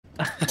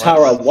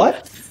Tara,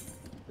 what?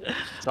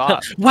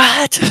 Stop.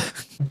 What?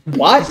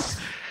 What?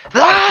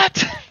 What?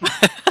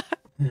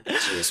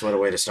 Jeez, what a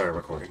way to start a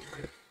recording.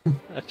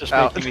 That's just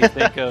making me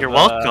think of. You're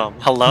welcome.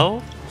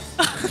 Hello?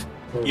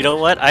 You know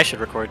what? I should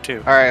record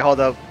too. All right, hold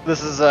up.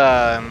 This is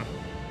What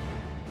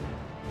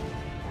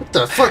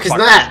the fuck is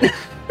that?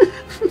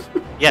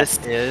 Yes.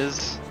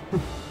 This is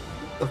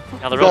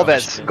Now the real Golbez.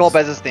 question is,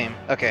 Golbez's theme.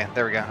 Okay,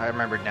 there we go. I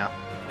remembered now.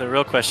 the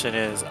real question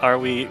is, are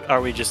we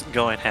just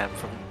going ham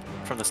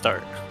from the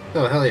start?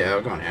 Oh hell yeah,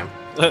 we're going ham.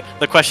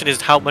 The question is,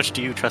 how much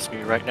do you trust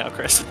me right now,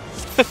 Chris?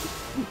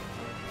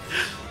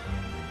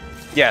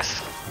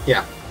 Yes.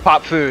 Yeah.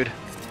 Pop food.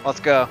 Let's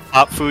go.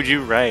 Pop food,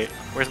 you right.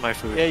 Where's my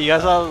food? Yeah, you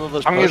guys all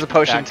those. I'm gonna use a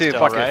potion too. Still,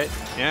 Fuck right? it.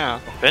 Yeah.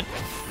 Ben?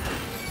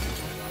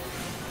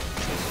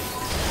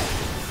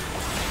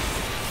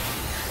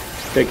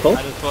 Big pull?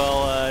 Might as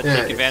well Yeah,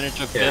 take advantage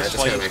of Yeah, this just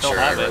while gotta you make still sure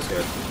have it. everyone's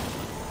good.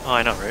 Oh,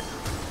 I know, right?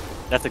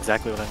 That's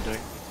exactly what I'm doing.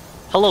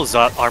 Hello,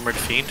 Zot Armored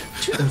Fiend.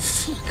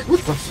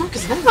 What the fuck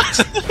is that?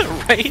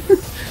 Right?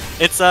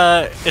 It's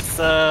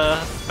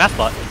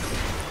Mathbot.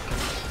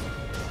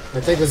 I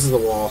think this is the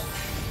wall.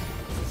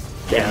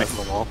 Yeah, it's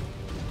the wall.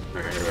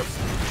 Alright, here we go.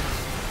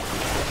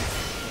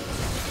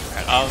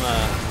 Alright,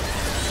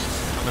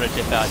 I'm gonna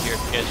dip out here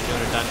if you guys are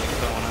doing it done because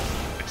I don't wanna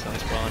accidentally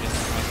spoil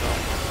anything for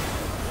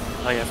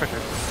myself. Oh yeah, for sure.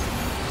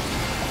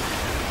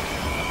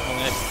 I'm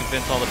gonna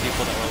convince all the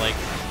people that were like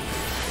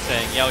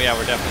saying, yeah,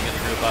 we're definitely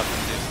gonna group up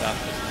and do stuff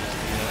just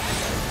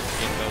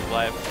to game goes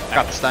live.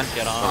 Got the stun.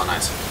 Get on. Oh,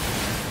 nice.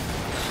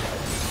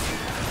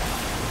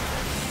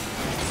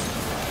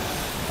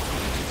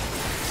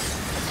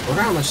 I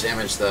wonder how much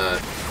damage the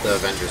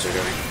Avengers are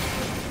doing.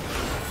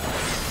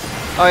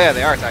 Oh yeah,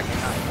 they are attacking.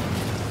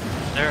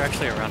 They're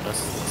actually around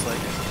us, looks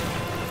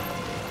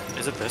like.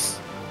 Is it this?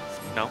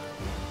 No?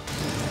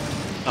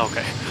 Oh,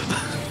 okay.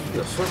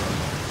 The fuck?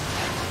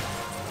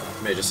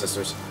 Major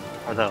Sisters.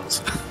 Are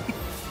those?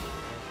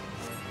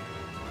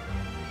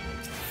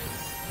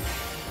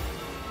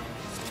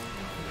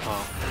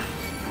 Oh.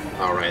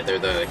 Alright, they're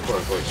the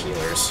quote-unquote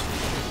healers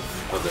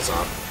of this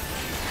op.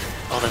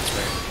 Oh, that's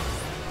right.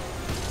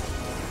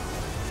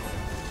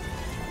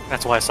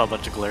 That's why I saw a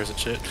bunch of glares and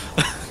shit.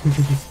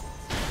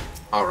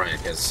 Alright,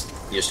 because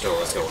you're still,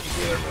 let's go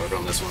healer mode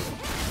on this one.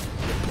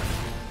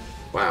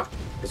 Wow,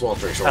 this wall's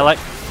pretty short. I know,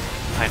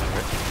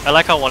 right? I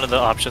like how one of the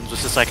options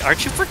was just like,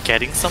 aren't you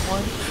forgetting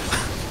someone?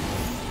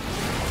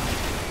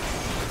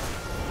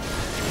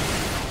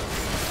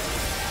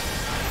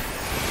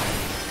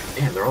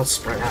 Damn, they're all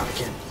spread out, I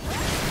can't...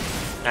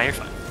 Now you're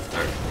fine.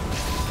 Alright,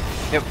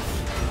 Yep.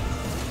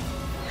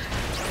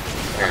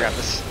 I I got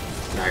this.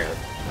 I got it.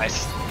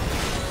 Nice.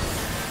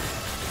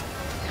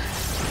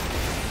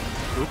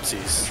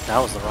 Oopsies. That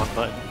was the wrong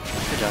button.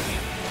 Good job,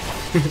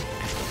 Ian.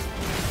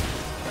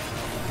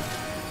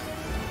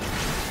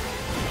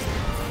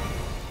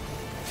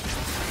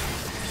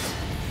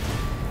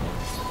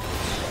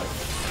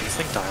 This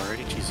thing die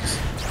already? Jesus.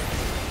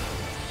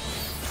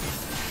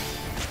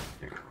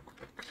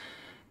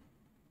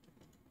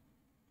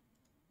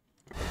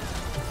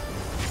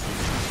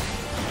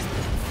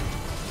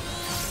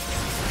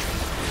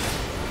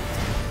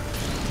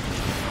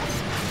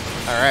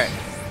 Alright.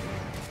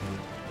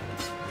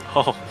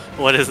 Oh,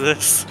 what is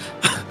this?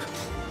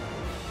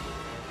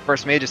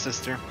 First Major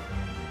Sister.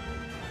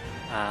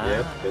 Ah,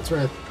 Yep, it's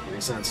red.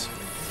 Makes sense.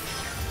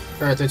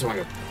 Alright, 3, 2, 1,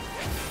 go.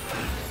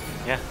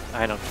 yeah,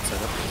 I don't consider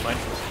that. It's fine.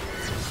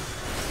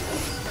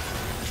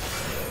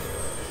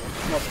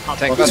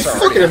 Tank Just Buster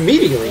fucking already.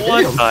 immediately,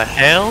 What damn! the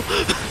hell?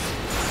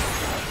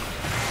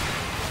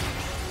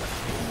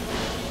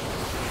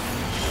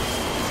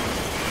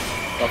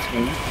 That's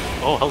me.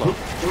 Oh, hello.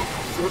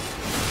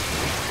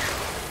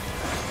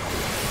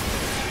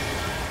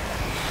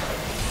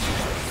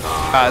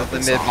 The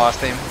mid boss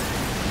theme.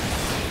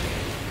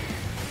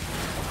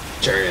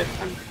 Chariot,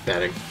 I'm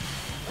betting.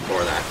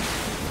 For that.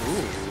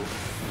 Ooh.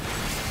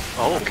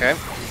 Oh, Okay.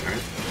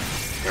 Alright.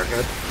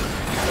 Haircut.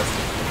 Kind of.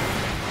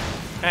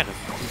 kind of.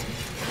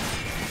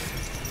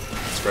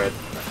 Spread.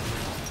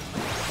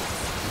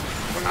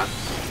 Or not.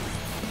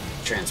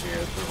 Transmute,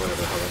 or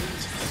whatever the hell that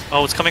means.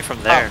 Oh, it's coming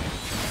from there.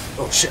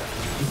 Oh shit.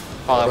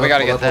 Hold on, we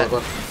gotta get that.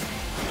 Hold up.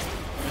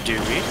 Do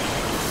we?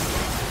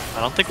 I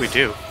don't think we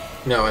do.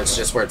 No, it's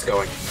just where it's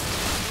going.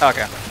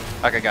 Okay.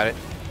 Okay, got it.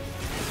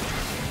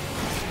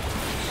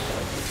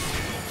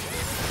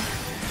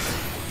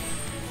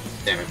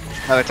 Damn it.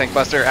 Another Tank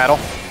Buster, Addle.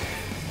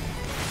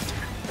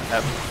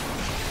 Yep.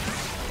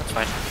 That's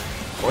fine.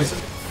 Poison.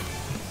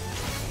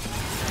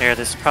 Here,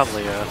 this is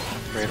probably a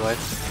raid wide.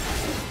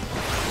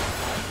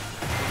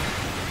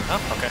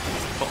 Oh, okay.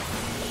 Cool.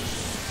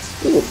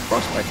 Ooh,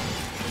 frostbite.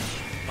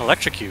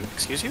 Electrocute,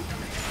 excuse you?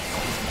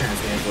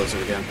 Transmute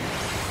blizzard again.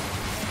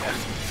 Yeah.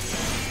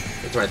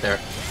 It's right there.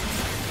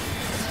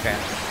 Okay.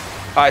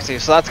 Oh, I see.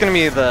 So that's gonna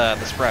be the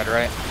spread,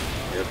 right?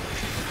 Yep.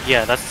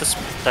 Yeah, that's the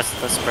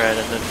spread,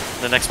 and then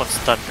the next one's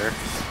thunder.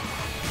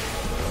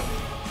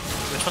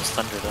 Which one's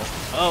thunder though?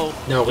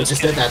 Oh. No, we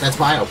just did that. That's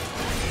bio.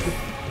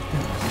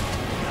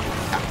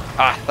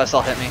 Ah, that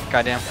still hit me.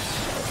 Goddamn.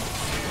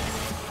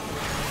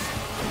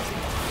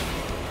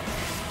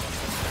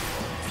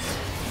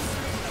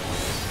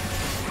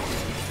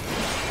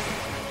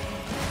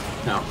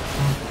 No.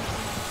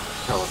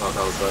 Hell, I thought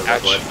that was the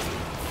Ouch. red.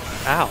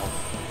 Ow.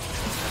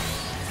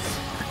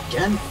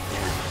 Again?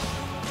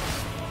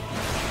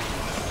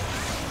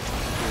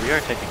 We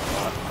are taking a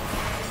lot.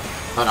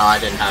 Oh no, I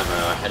didn't have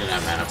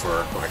mana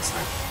for Black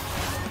Snipe.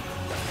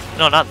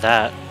 No, not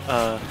that.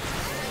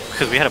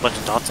 Because we had a bunch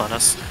of dots on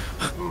us.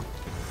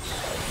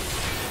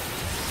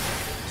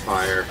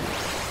 Fire.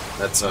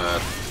 That's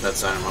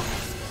Dynamo.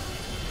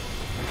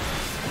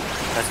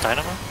 That's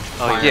Dynamo? Oh,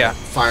 Fire, yeah.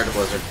 Fire to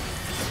Blizzard.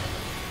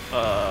 We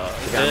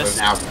gotta move This...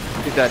 now.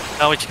 He's dead.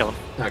 Oh, we should kill him.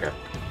 Okay.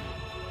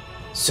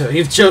 So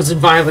you've chosen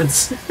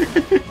violence.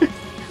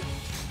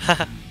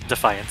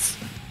 Defiance.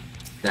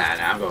 Nah,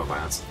 I'm going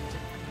violence.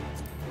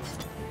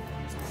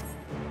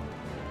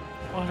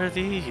 What are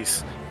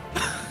these?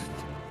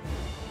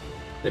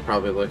 They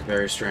probably look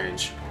very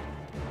strange.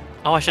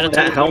 Oh, I should have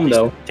That taken helm, these.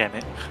 though. Damn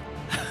it.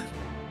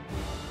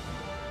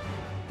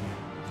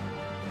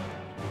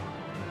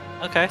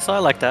 Okay, so I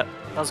like that.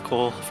 That was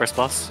cool. First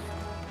boss.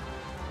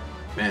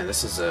 Man,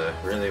 this is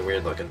really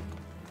weird looking.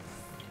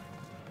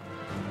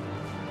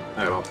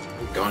 Alright, well,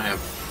 going ham.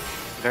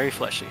 Very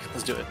fleshy.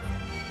 Let's do it.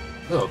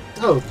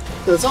 Oh,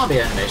 the zombie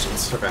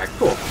animations are back.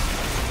 Cool.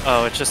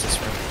 Oh, it's just this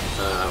room.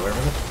 Where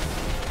was it?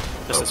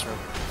 Just Oh. this room.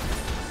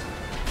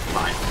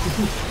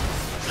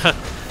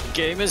 Mine.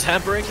 Game is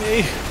hampering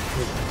me.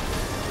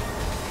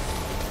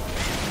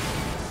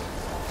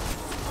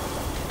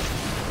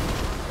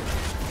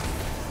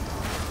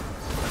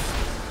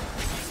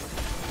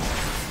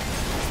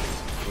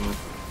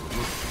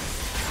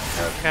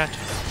 Gotcha.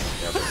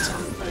 Yeah, but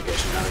some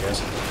mitigation now, I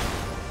guess.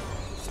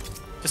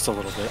 Just a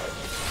little bit.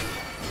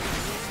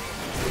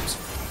 Oops.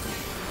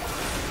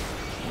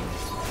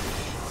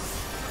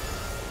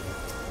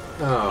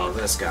 Oh,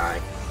 this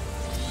guy.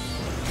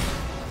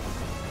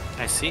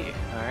 I see.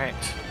 Alright.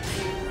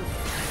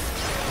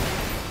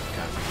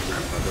 Got my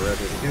grandmother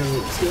ready to go.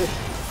 Let's go.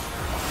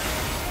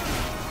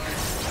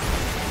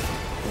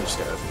 I'm just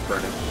gonna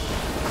burn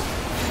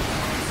him.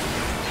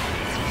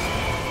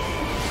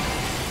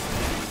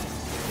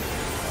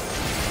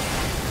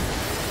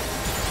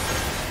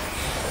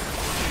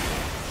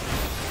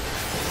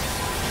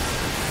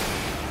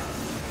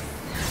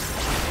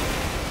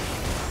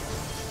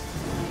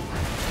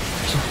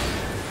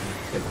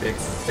 A big,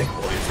 thick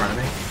boy in front of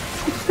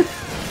me.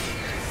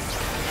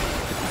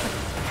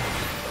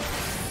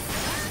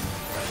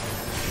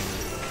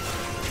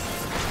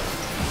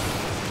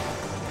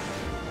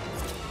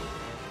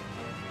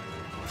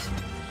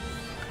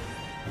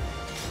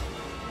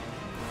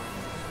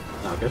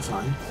 Oh, good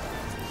fun.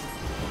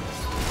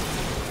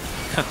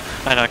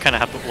 I know, I kind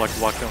of have to walk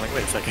through. I'm like,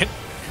 wait a second.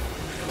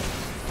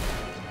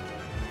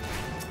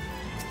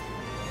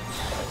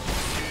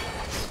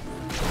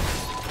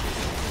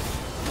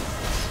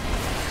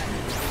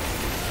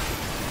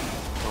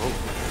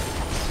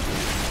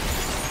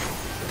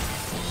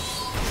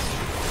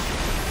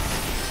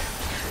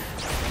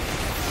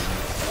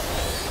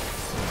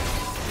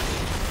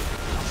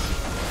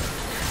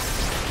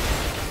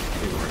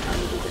 Need more time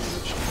to do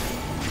damage.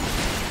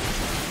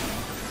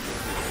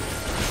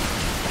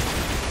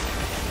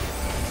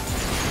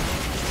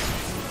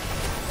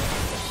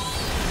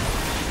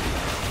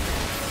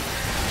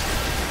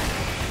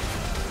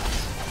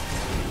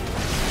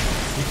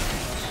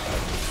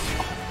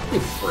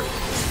 Break.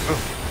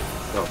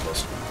 Oh,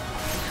 close.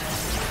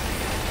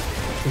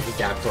 He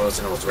got close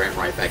and almost ran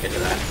right back into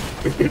that.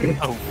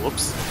 Oh,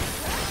 whoops.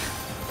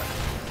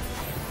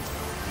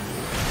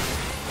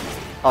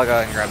 I'll go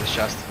ahead and grab this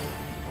chest.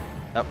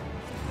 Yep.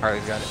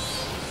 Harley's got it.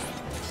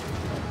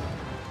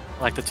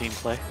 I like the team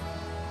play.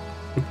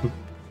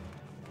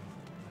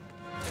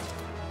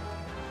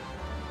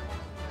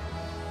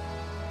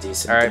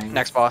 Decent. Alright, thing.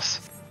 next boss.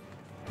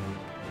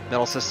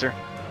 Middle sister.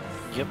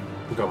 Yep.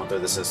 I'm going through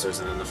the sisters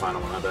and then the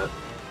final one, I bet.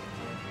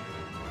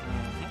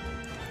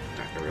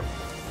 Alright, here we go.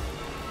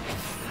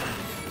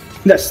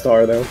 That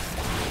star, though.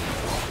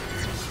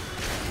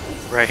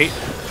 Right?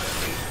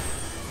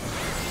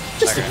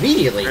 Just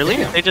immediately. Really?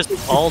 Damn. They just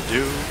all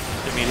do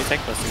immediate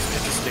tank busters.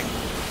 Interesting.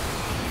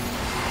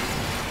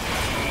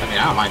 I mean,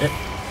 I don't mind it.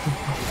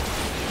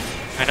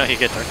 I know you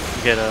get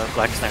a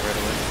black snipe right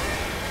away.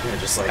 Yeah,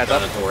 just like I don't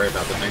thought- have to worry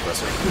about the tank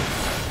buster.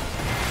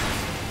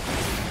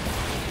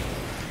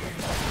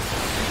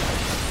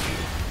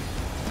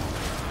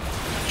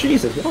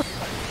 Jesus, what?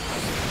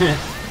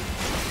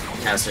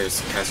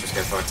 Casters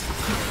get fucked.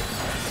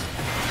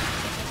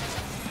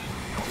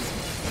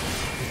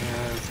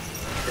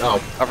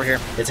 Oh, Over here.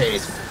 it's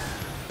Hades.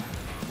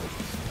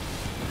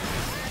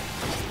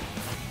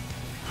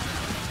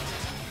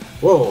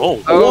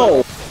 Whoa!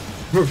 Oh. Whoa!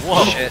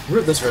 Whoa. Shit.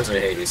 Root this version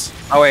of Hades.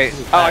 Oh wait.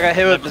 Oh, I got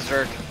hit with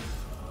Berserk.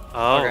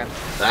 Oh, Okay.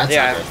 That's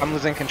Yeah, not good. I'm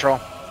losing control.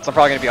 So I'm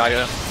probably gonna be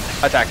audio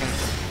attacking.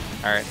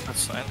 Alright.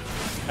 that's fine.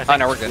 I Oh,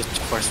 no, we're good. just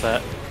to force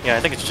that. Yeah, I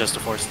think it's just to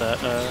force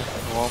that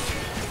wall.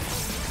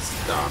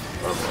 Stop.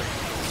 Oh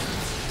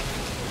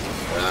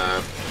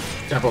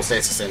boy. Temporal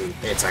stasis in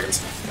 8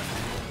 seconds.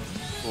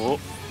 Oh.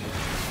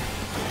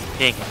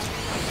 Dang it.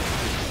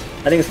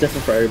 I think it's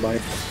different for everybody.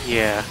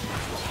 Yeah.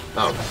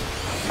 Oh.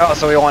 Oh,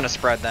 so we want to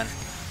spread then.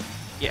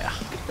 Yeah.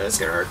 That's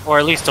gonna hurt. Or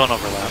at least don't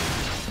overlap.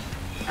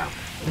 Ow.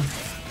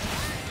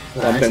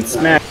 I've been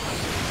smacked.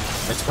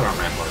 Let's put on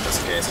Rampart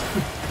just in case.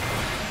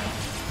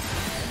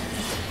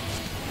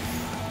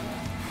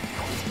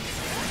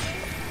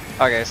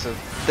 Okay, so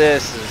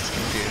this is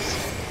confused.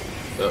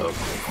 Uh-oh.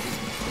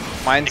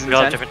 Mine's Can in we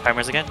all have 10. different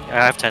timers again?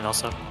 I have 10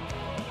 also.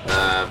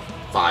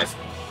 5.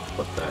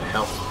 What the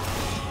hell?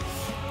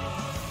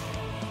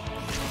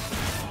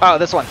 Oh,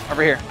 this one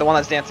over here, the one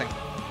that's dancing.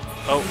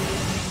 Oh.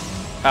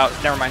 Oh,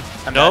 never mind.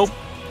 I'm Nope.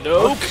 dead.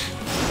 Nope.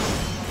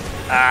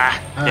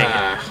 Ah.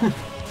 Dang it.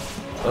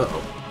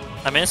 Uh-oh.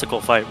 I mean, it's a cool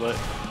fight, but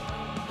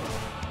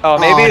Oh,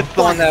 maybe Oh, it's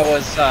the one that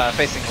was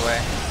facing away.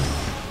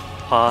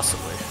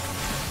 possibly.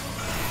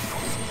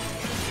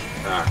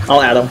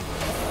 I'll add him.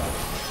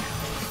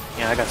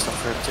 Yeah, I got stuff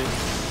for him too.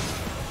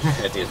 I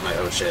had to use my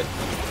oh shit.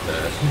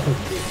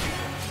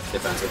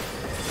 Defensive.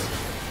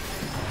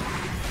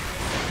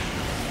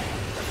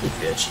 You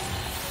bitch.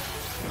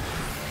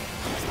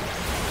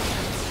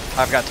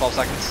 I've got 12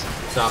 seconds.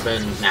 Stop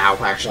in now,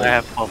 actually. I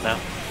have 12 now.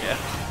 Yeah.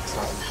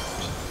 Stop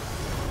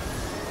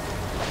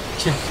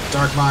in.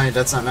 Dark Mind,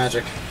 that's not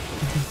magic.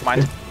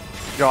 Mine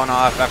going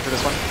off after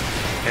this one.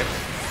 Okay.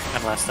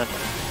 I'm last then.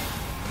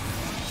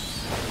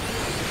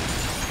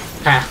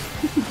 Ha!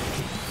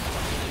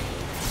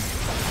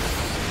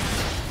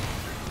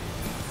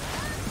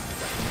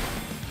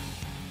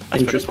 That's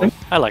pretty Interesting. cool.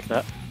 I like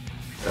that.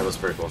 That was a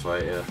pretty cool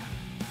fight, yeah.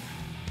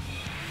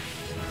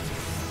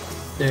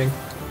 Ding.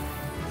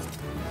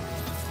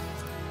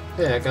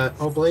 Yeah, I got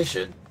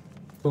Oblation.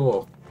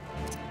 Cool.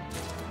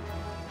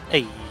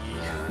 Hey.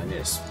 I need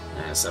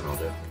a 7 will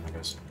do, I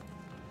guess.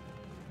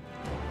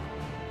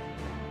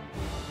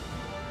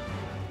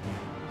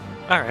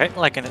 Alright,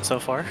 liking it so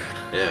far.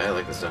 Yeah, I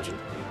like this dungeon.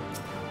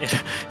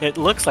 It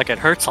looks like it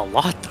hurts a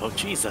lot though,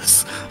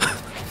 Jesus.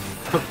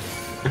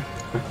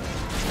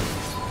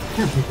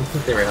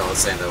 They were hella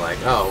saying they're like,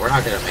 oh, we're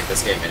not gonna make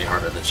this game any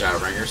harder than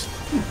Shadowbringers.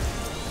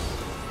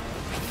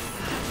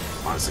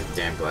 Honestly,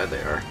 damn glad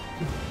they are.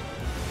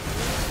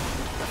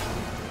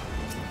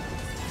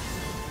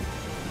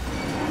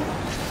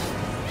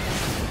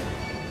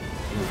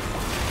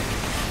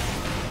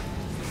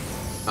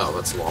 Oh,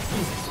 that's the wall.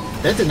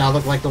 That did not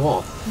look like the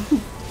wall.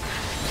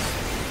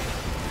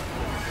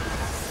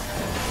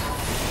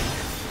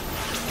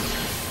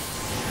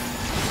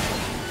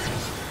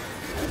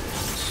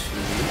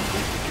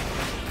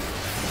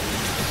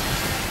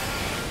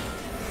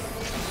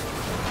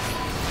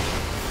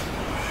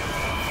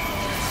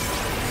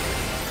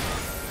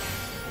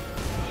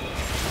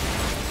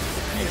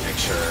 I need to make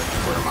sure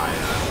where my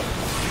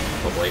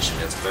oblation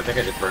is, because I think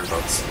I did burn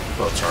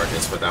both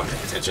charges without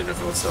paying attention if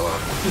it was still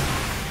up.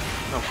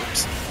 No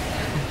worries.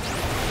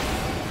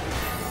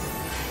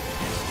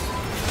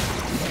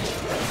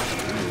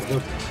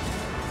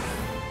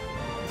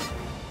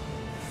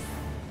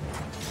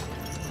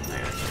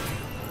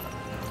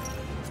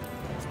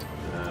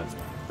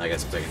 I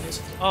guess I'm taking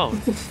these. Oh,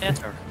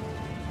 answer.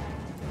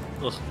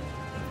 Ugh.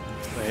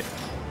 Wait.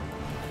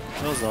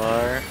 Those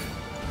are...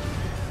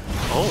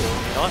 Oh,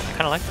 you know what? I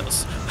kind of like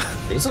those.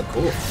 These look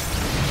cool.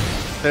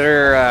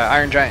 They're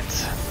Iron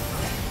Giants.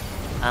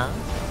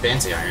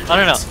 Fancy iron. I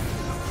don't know. Giants.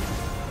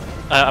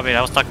 I mean,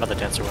 I was talking about the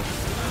dancer one.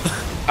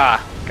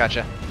 Ah,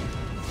 gotcha.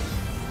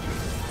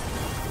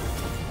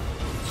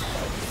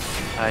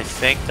 I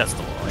think that's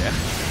the wall, yeah.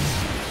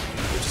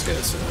 We'll just get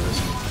as soon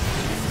as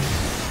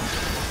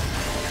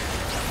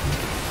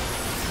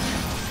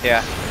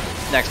Yeah.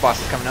 Next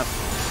boss is coming up.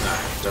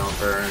 don't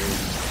burn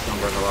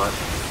a lot.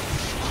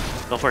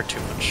 Don't burn too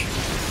much.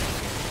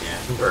 Yeah,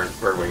 burn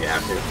where you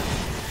have to.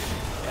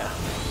 Yeah.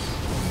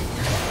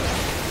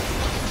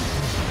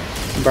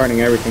 I'm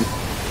burning everything.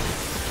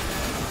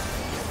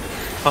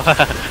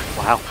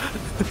 Wow.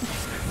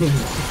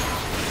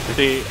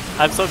 See,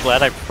 I'm so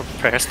glad I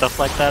prepare stuff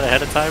like that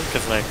ahead of time,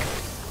 because like,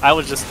 I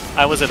was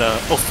in a,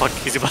 oh fuck,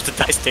 he's about to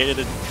die stated,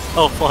 and,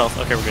 oh, full health,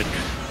 okay, we're good.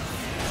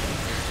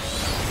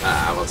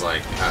 I was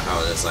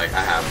just like,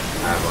 I have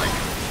like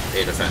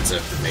a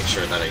defensive to make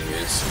sure that I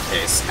use in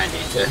case I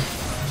need to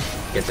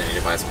need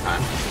to buy some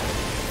time.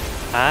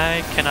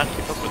 I cannot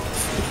keep up with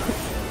this.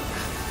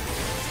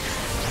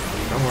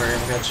 Don't worry, I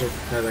got you.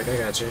 I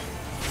got you.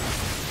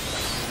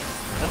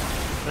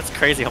 That's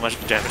crazy how much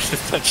damage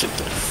this dungeon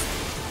does.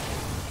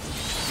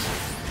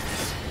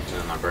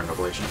 And not burn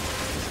oblation.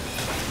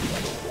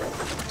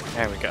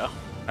 There we go.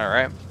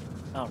 Alright.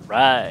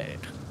 Alright.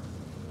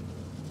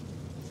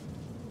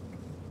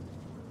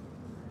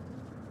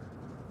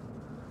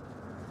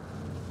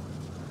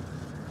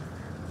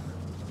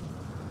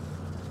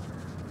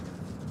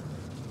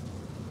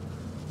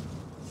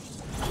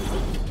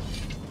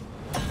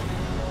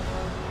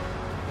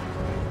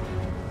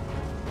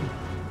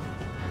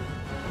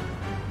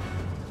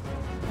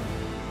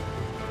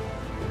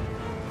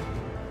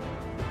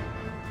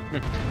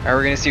 Are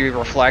we gonna see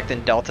reflect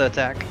and delta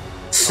attack?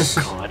 Oh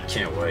god.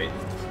 Can't wait.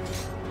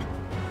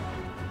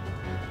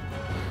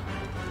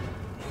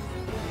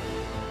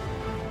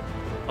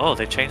 Oh,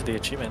 they changed the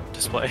achievement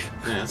display.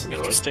 Yeah, that's a good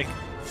one. Interesting.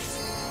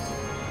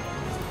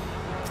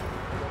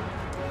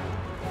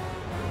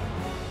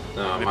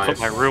 No, Let me put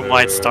my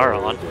room-wide star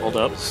on. Hold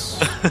up.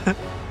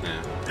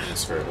 Yeah,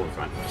 screw it. We'll be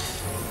fine.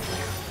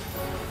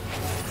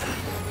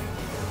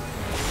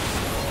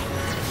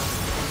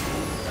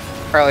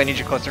 Carly, I need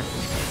you closer.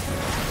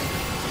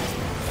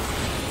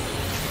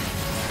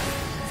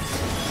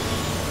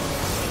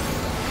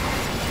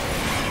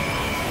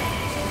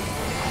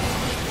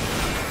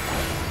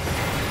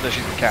 So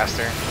she's the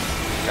caster.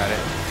 Got it.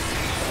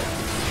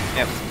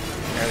 Yep.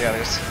 There are the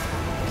others.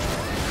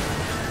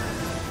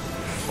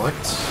 What?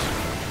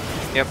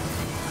 Yep.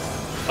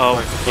 Oh,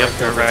 yep, Collect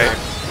you're every right. attack.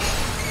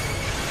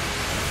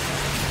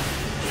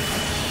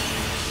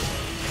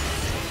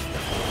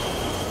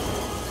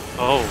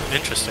 Oh,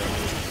 interesting.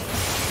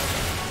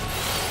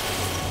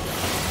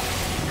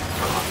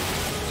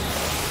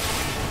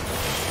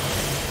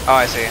 Oh,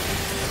 I see.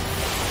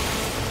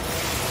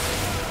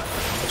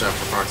 Watch out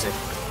for Foxy.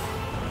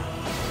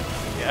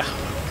 Yeah.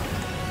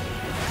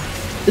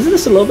 Isn't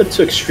this a little bit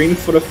too extreme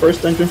for the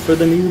first dungeon for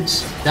the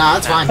noobs? Nah,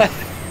 that's fine.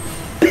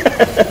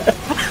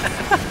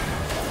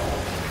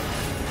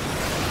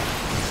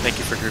 Thank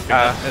you for grouping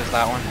that. There's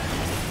that one.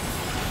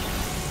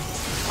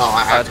 Oh,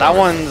 I have to That go.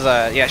 one's,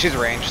 yeah, she's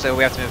ranged, so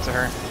we have to move to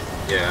her.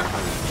 Yeah,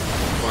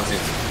 once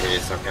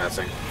he's stop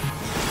casting.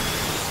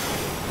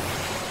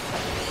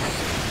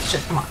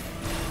 Shit, come on.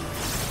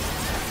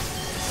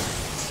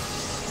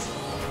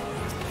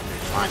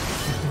 Fine.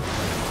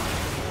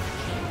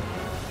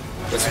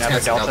 This one's Another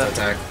casting Delta Delta?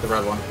 attack. The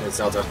red one. It's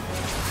Delta.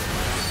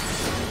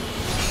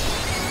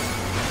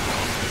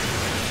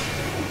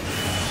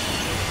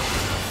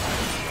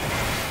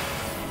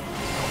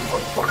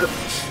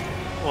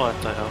 What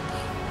the hell?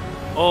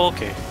 Oh,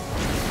 okay.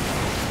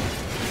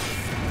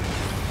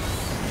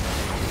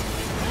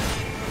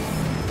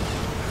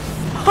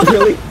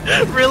 Really?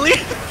 Really?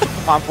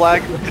 On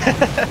flag.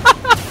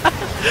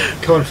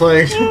 Code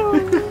flag.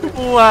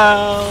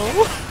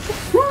 Wow.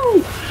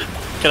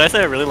 Can I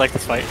say I really like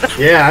this fight?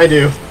 Yeah, I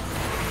do.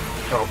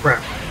 Oh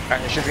crap.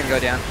 Alright, she's gonna go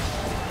down.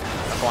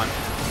 That's one.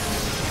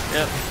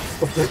 Yep.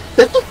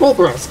 That's the full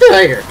bros. Get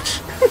out of here.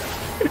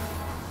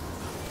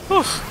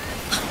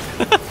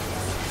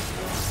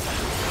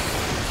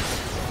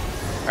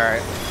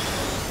 Alright.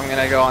 I'm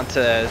gonna go on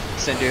to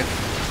Sindhu.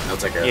 I'll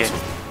take care of Yeah. this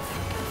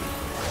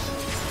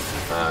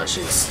one.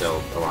 She's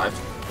still alive.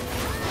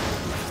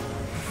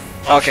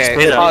 Okay. She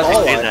stays oh, at it. She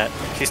oh, stays at it.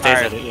 She stays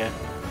Alright. at it, yeah.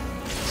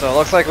 So it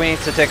looks like we need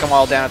to take them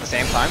all down at the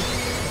same time.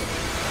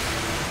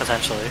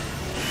 Potentially.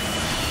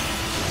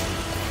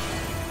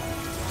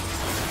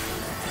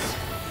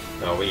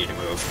 Oh, we need to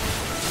move.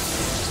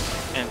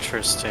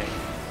 Interesting.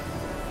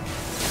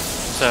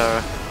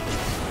 So,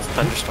 it's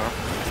thunderstorm.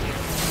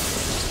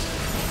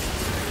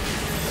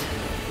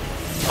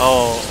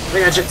 Oh, I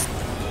got you.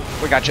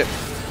 We got you.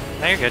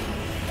 no, you're good.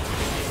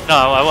 No,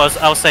 I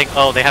was saying,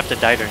 oh, they have to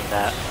die during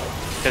that,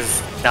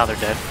 because now they're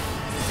dead.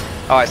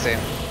 Oh, I see.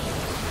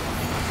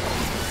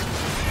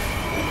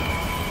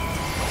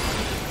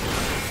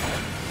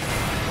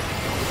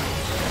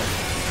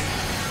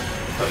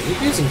 Oh,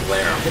 you're using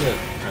glare. I'm gonna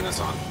turn this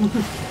on.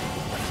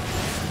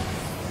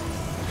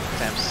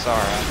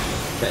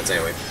 Samsara. That's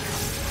AoE.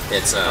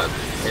 It's a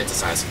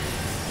size.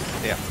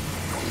 Yeah.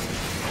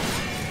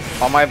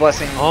 All my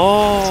blessings.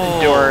 Oh,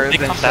 endure, they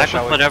then come so back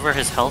shall with we. whatever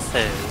his health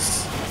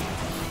is.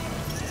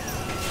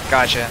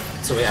 Gotcha.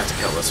 So we have to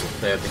kill this one.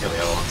 They have to kill the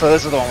other one. So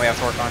this is the one we have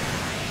to work on.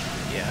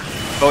 Yeah.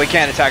 But we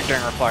can't attack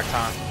during reflect,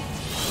 huh?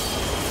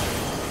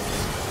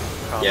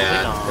 Probably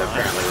Yeah, not.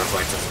 apparently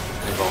reflective.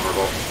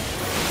 Invulnerable.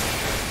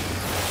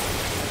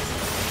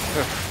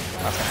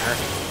 That's gonna hurt.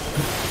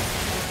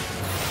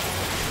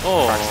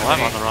 Oh, Proximity.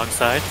 I'm on the wrong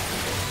side.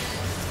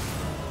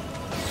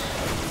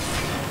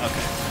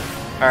 Okay.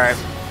 Alright.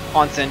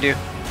 On Sindhu.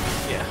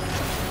 Yeah.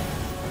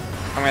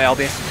 I'm gonna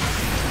LB.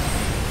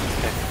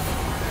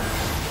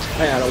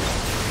 Hi, Adult.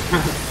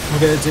 I'm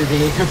gonna do the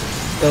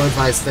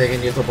ill-advised thing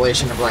and use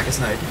Oblation of Blackest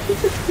Night.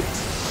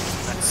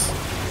 Nice.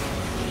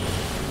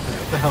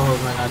 What the hell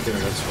am I not doing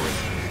this for?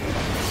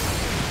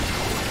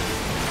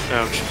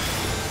 Ouch.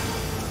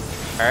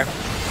 Alright.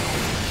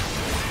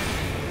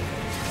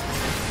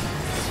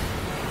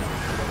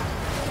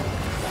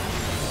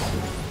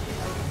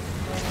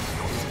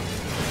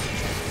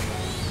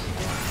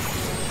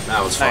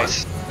 That was fun.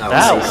 Nice.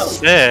 That was was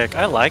sick.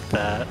 I like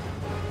that.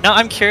 Now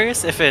I'm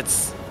curious if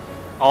it's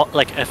all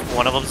like if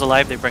one of them's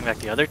alive, they bring back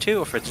the other two,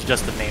 or if it's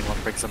just the main one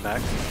brings them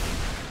back.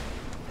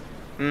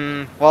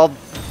 Well,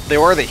 they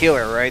were the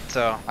healer, right?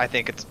 So I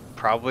think it's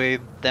probably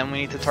them we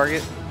need to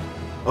target.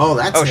 Oh,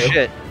 that's Oh new.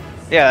 shit.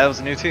 Yeah, that was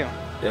new too.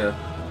 Yeah.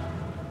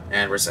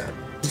 And we're sad.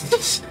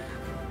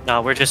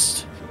 No, we're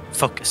just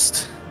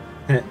focused.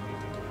 But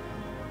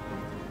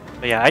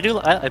yeah, I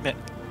admit,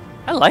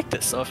 I like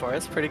this so far.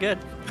 It's pretty good.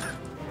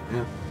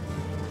 Yeah.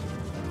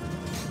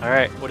 All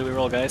right, what do we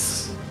roll,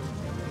 guys?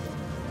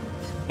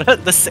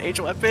 The sage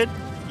weapon.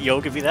 Yo,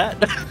 give me that.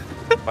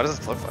 What does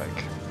this look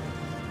like?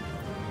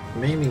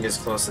 Maiming is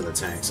close to the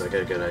tank, so I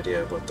get a good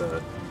idea of what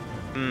the...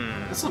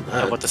 That's not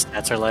bad. What the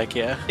stats are like,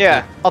 yeah.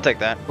 Yeah, I'll take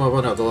that. Well,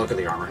 no, the look of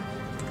the armor.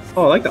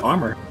 Oh, I like the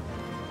armor.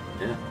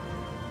 Yeah.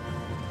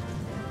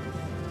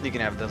 You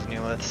can have those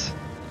new liths.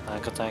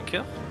 Thank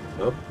you.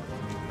 Oh,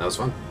 that was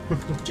fun.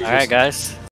 Alright, guys.